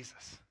with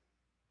Jesus?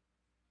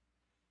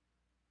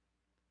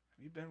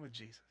 Have you been with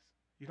Jesus?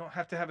 You don't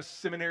have to have a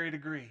seminary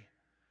degree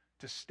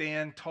to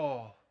stand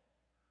tall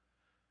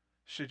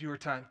should your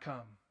time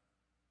come.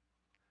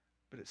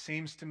 But it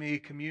seems to me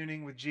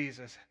communing with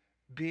Jesus,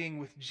 being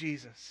with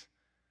Jesus,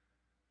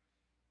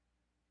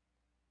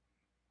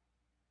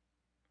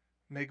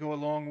 may go a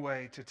long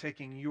way to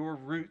taking your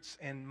roots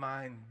and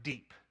mine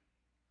deep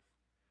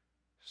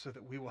so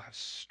that we will have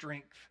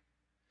strength.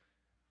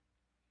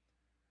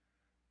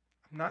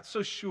 I'm not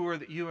so sure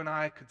that you and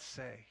I could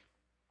say,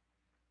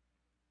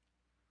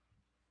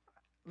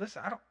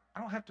 listen, I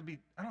don't have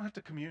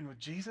to commune with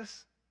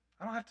Jesus.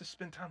 I don't have to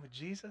spend time with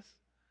Jesus,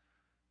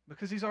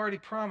 because he's already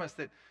promised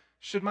that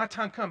should my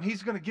time come,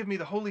 he's going to give me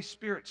the Holy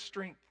Spirit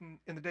strength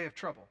in the day of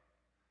trouble.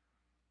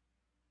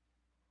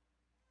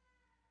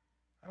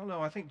 I don't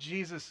know. I think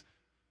Jesus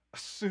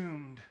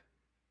assumed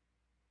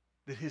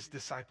that his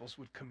disciples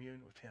would commune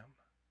with him.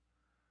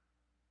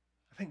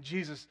 I think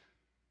Jesus,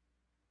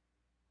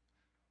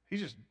 he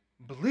just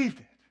believed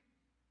it.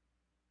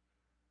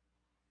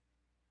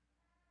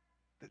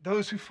 That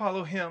those who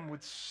follow him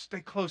would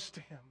stay close to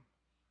him,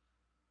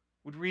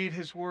 would read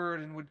his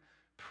word and would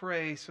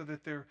pray so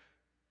that their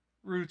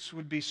roots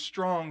would be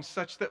strong,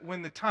 such that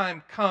when the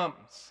time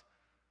comes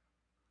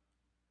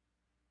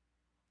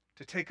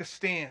to take a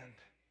stand,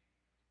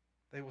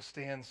 they will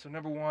stand. So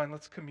number one,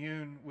 let's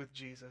commune with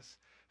Jesus.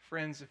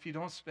 Friends, if you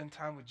don't spend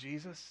time with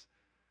Jesus,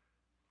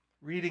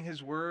 reading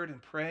his word and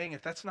praying,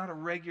 if that's not a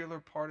regular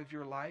part of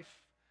your life,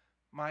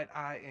 might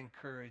I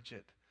encourage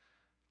it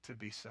to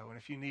be so. And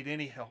if you need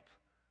any help,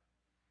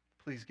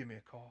 please give me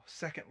a call.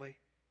 Secondly,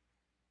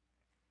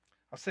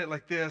 I'll say it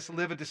like this: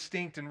 live a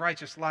distinct and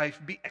righteous life.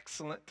 Be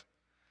excellent.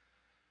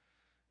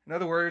 In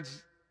other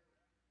words,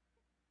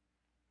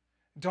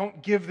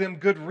 don't give them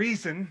good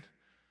reason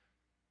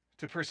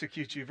to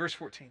persecute you. Verse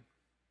 14.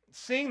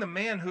 Seeing the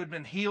man who had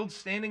been healed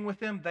standing with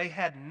them, they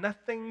had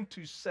nothing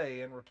to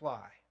say in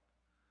reply.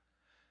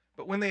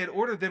 But when they had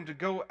ordered them to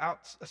go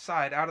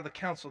outside, out of the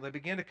council, they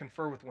began to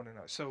confer with one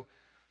another. So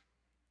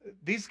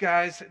these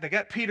guys, they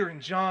got Peter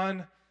and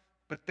John,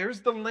 but there's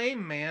the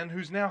lame man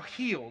who's now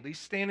healed. He's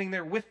standing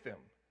there with them.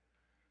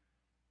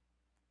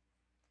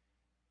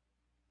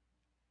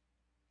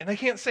 And they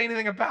can't say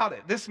anything about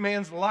it. This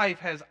man's life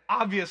has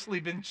obviously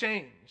been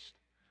changed.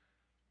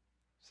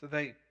 So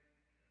they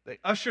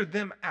ushered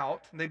them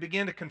out, and they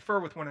began to confer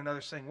with one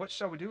another, saying, "What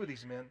shall we do with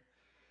these men?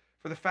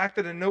 For the fact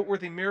that a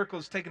noteworthy miracle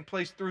has taken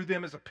place through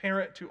them is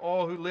apparent to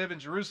all who live in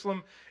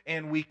Jerusalem,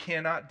 and we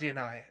cannot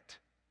deny it."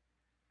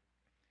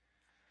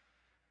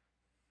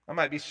 I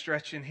might be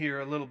stretching here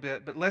a little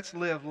bit, but let's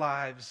live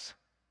lives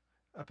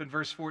up in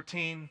verse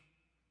 14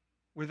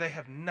 where they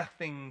have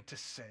nothing to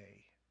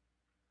say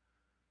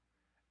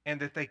and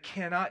that they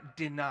cannot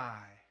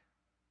deny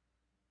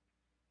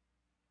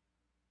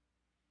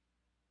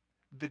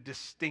the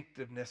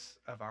distinctiveness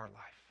of our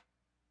life.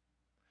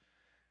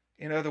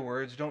 In other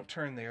words, don't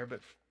turn there,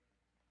 but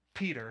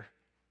Peter,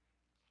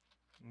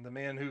 the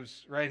man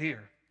who's right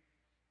here,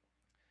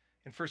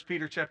 in 1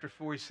 Peter chapter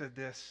 4, he said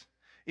this: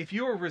 "If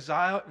you are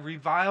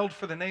reviled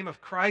for the name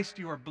of Christ,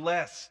 you are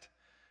blessed,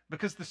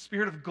 because the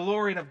Spirit of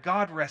glory and of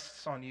God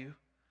rests on you.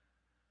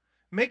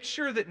 Make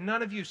sure that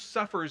none of you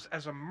suffers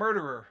as a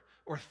murderer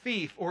or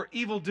thief or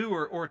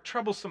evildoer or a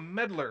troublesome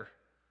meddler."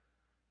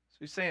 So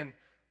he's saying,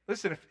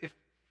 listen,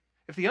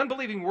 if the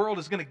unbelieving world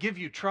is going to give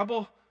you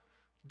trouble,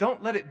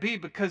 don't let it be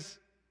because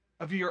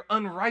of your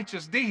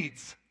unrighteous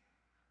deeds.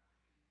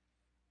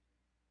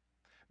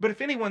 But if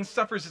anyone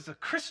suffers as a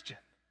Christian,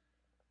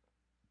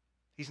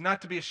 He's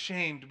not to be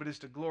ashamed, but is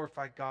to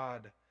glorify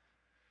God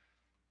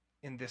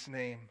in this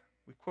name.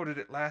 We quoted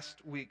it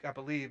last week, I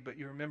believe, but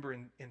you remember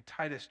in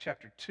Titus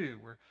chapter 2,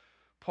 where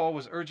Paul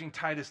was urging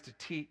Titus to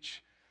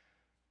teach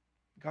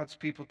God's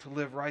people to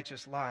live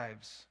righteous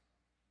lives.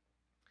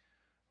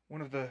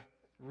 One of the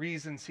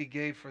reasons he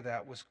gave for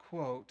that was,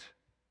 quote,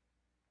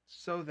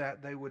 so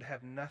that they would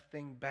have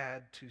nothing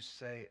bad to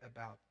say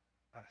about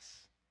us.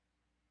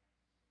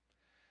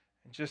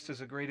 And just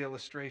as a great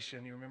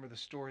illustration, you remember the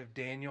story of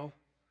Daniel?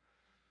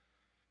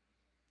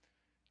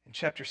 In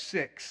chapter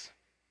 6,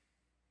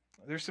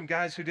 there's some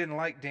guys who didn't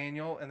like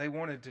Daniel, and they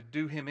wanted to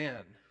do him in.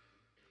 It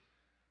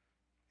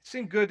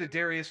seemed good to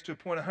Darius to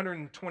appoint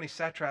 120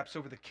 satraps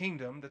over the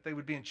kingdom, that they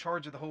would be in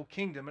charge of the whole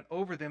kingdom, and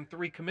over them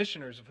 3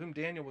 commissioners, of whom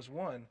Daniel was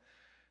one,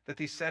 that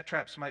these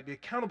satraps might be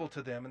accountable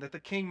to them, and that the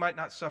king might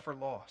not suffer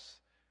loss.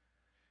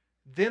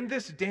 Then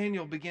this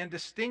Daniel began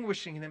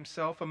distinguishing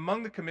himself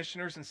among the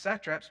commissioners and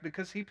satraps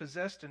because he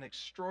possessed an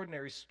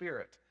extraordinary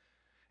spirit,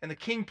 and the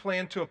king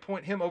planned to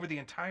appoint him over the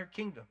entire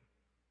kingdom.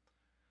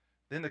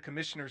 Then the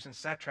commissioners and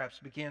satraps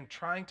began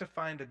trying to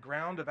find a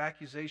ground of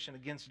accusation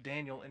against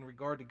Daniel in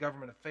regard to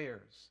government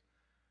affairs,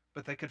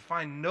 but they could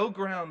find no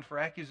ground for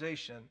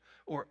accusation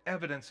or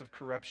evidence of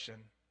corruption,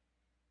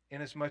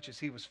 inasmuch as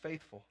he was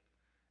faithful,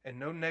 and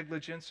no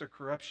negligence or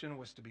corruption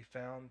was to be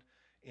found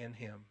in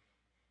him.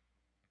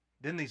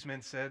 Then these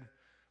men said,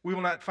 we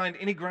will not find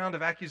any ground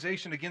of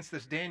accusation against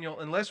this Daniel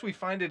unless we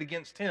find it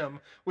against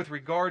him with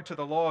regard to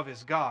the law of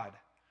his God.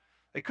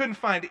 They couldn't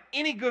find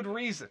any good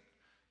reason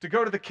to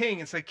go to the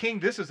king and say, King,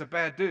 this is a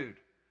bad dude.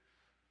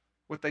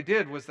 What they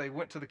did was they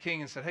went to the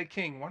king and said, hey,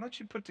 king, why don't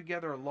you put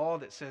together a law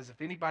that says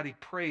if anybody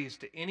prays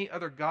to any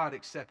other god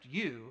except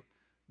you,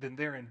 then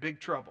they're in big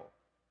trouble.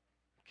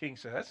 The king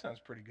said, that sounds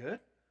pretty good.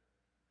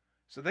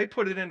 So they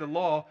put it into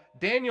law.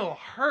 Daniel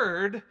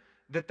heard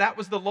that that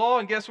was the law,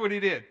 and guess what he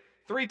did?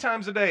 3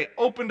 times a day,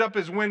 opened up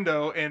his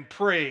window and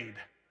prayed.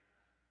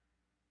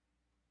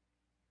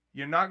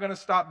 You're not going to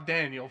stop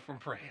Daniel from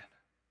praying.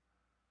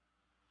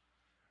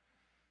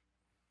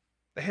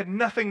 They had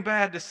nothing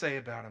bad to say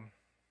about him.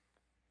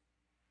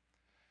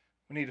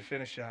 We need to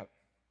finish up.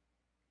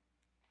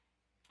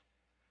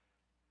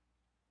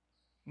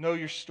 Know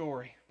your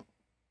story.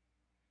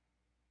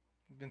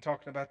 We've been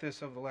talking about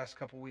this over the last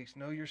couple of weeks.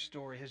 Know your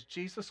story. Has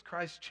Jesus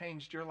Christ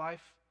changed your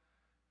life?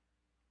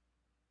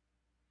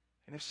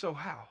 And if so,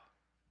 how?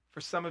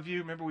 For some of you,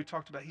 remember we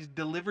talked about He's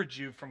delivered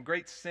you from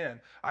great sin.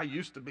 I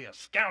used to be a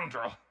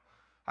scoundrel.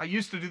 I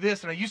used to do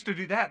this and I used to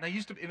do that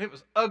and it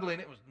was ugly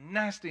and it was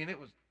nasty and it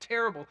was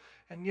terrible.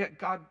 And yet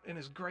God in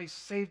His grace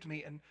saved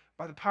me. And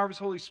by the power of His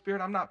Holy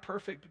Spirit, I'm not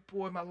perfect, but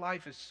boy, my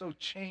life is so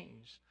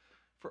changed.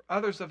 For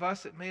others of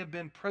us, it may have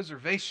been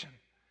preservation.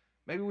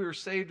 Maybe we were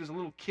saved as a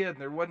little kid and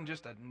there wasn't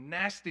just a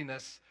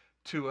nastiness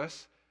to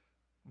us,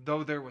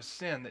 though there was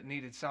sin that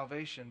needed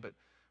salvation. But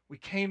we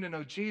came to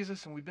know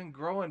Jesus and we've been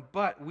growing,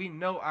 but we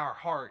know our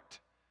heart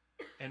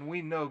and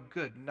we know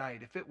good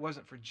night. If it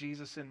wasn't for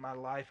Jesus in my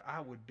life,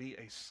 I would be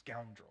a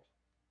scoundrel.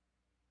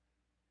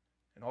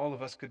 And all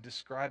of us could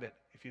describe it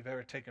if you've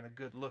ever taken a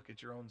good look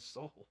at your own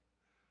soul.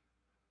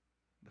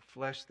 The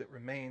flesh that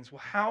remains. Well,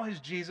 how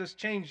has Jesus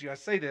changed you? I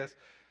say this.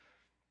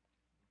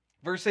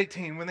 Verse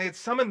 18, when they had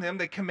summoned them,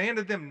 they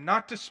commanded them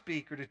not to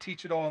speak or to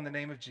teach at all in the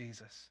name of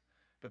Jesus.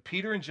 But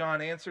Peter and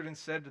John answered and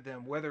said to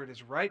them, whether it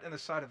is right in the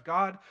sight of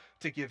God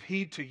to give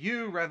heed to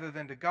you rather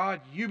than to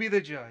God, you be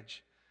the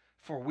judge.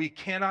 For we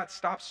cannot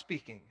stop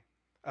speaking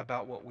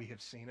about what we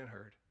have seen and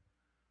heard.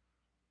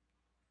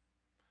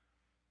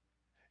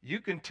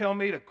 You can tell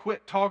me to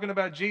quit talking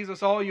about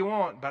Jesus all you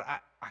want, but I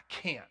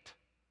can't.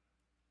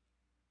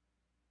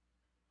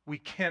 We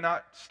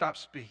cannot stop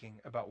speaking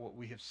about what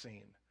we have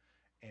seen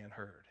and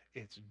heard.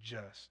 It's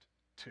just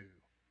too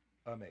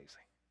amazing.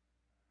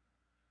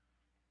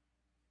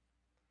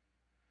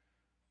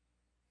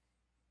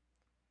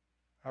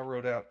 I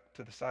wrote out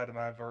to the side of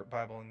my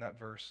Bible in that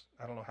verse,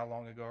 I don't know how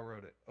long ago I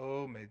wrote it.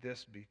 Oh, may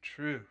this be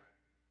true.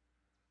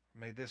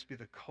 May this be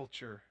the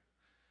culture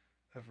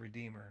of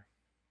Redeemer.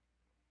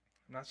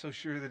 I'm not so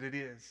sure that it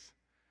is,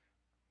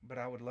 but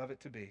I would love it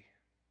to be.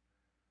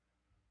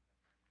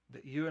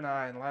 That you and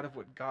I, in light of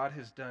what God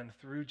has done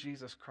through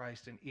Jesus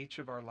Christ in each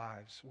of our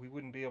lives, we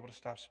wouldn't be able to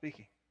stop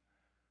speaking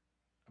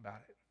about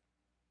it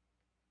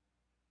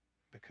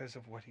because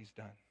of what He's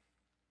done.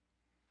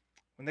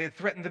 When they had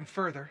threatened them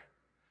further,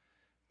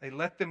 they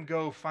let them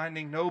go,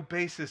 finding no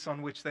basis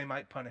on which they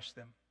might punish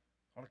them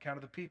on account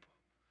of the people.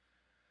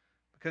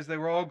 Because they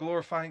were all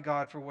glorifying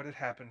God for what had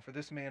happened, for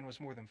this man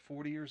was more than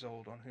 40 years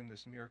old on whom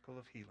this miracle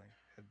of healing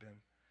had been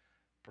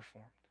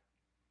performed.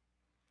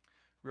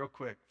 Real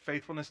quick,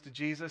 faithfulness to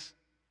Jesus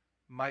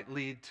might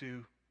lead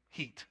to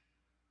heat.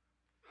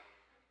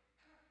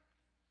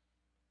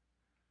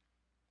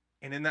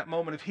 And in that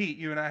moment of heat,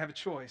 you and I have a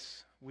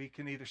choice. We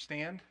can either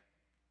stand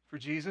for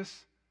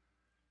Jesus,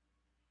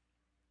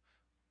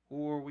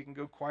 or we can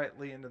go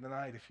quietly into the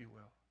night, if you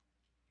will.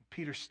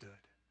 Peter stood.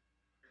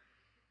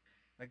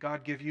 May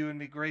God give you and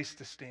me grace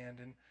to stand.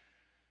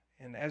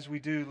 And as we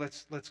do,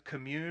 let's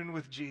commune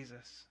with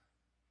Jesus.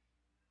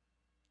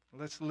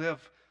 Let's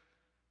live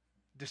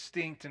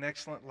distinct and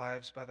excellent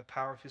lives by the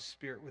power of His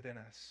Spirit within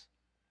us.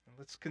 And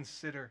let's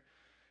consider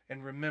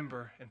and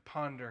remember and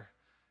ponder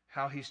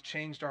how He's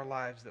changed our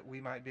lives that we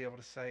might be able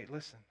to say,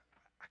 listen,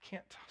 I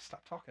can't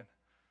stop talking.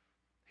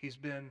 He's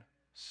been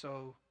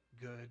so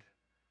good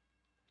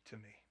to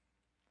me.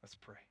 Let's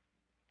pray.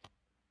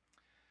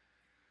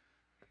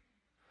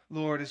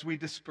 Lord, as we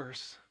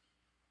disperse,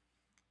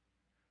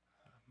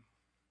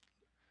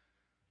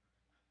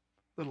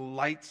 little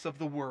lights of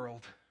the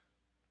world,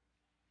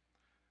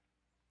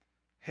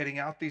 heading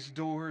out these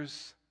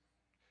doors,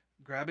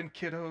 grabbing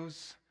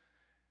kiddos,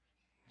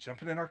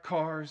 jumping in our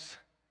cars,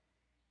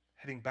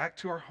 heading back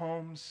to our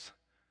homes,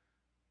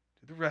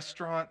 to the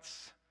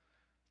restaurants,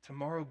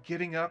 tomorrow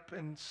getting up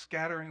and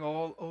scattering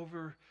all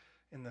over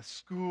in the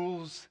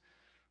schools,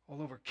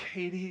 all over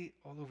Katy,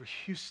 all over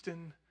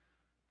Houston,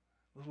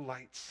 little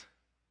lights.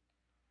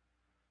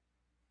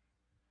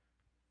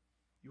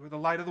 You are the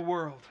light of the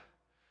world.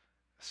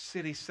 A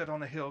city set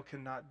on a hill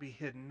cannot be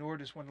hidden, nor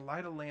does one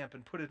light a lamp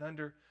and put it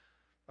under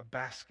a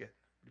basket.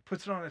 He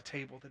puts it on a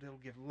table that it'll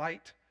give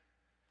light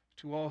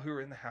to all who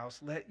are in the house.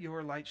 Let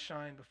your light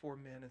shine before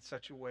men in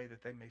such a way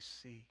that they may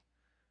see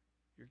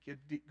your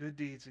good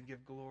deeds and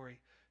give glory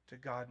to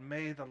God.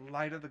 May the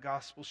light of the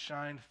gospel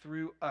shine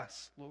through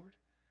us, Lord.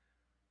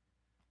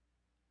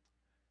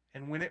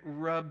 And when it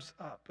rubs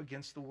up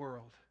against the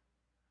world,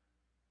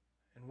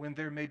 and when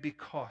there may be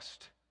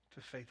cost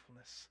to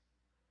faithfulness,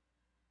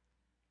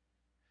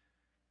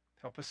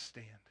 help us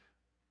stand.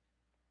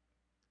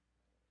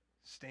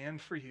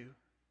 Stand for you.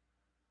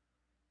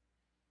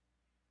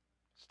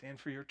 Stand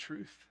for your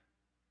truth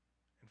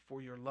and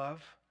for your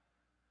love.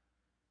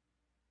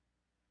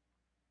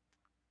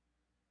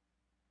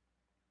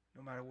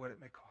 No matter what it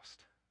may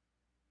cost.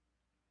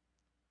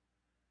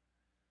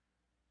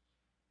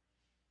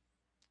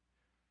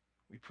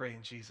 We pray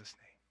in Jesus'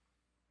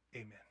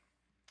 name. Amen.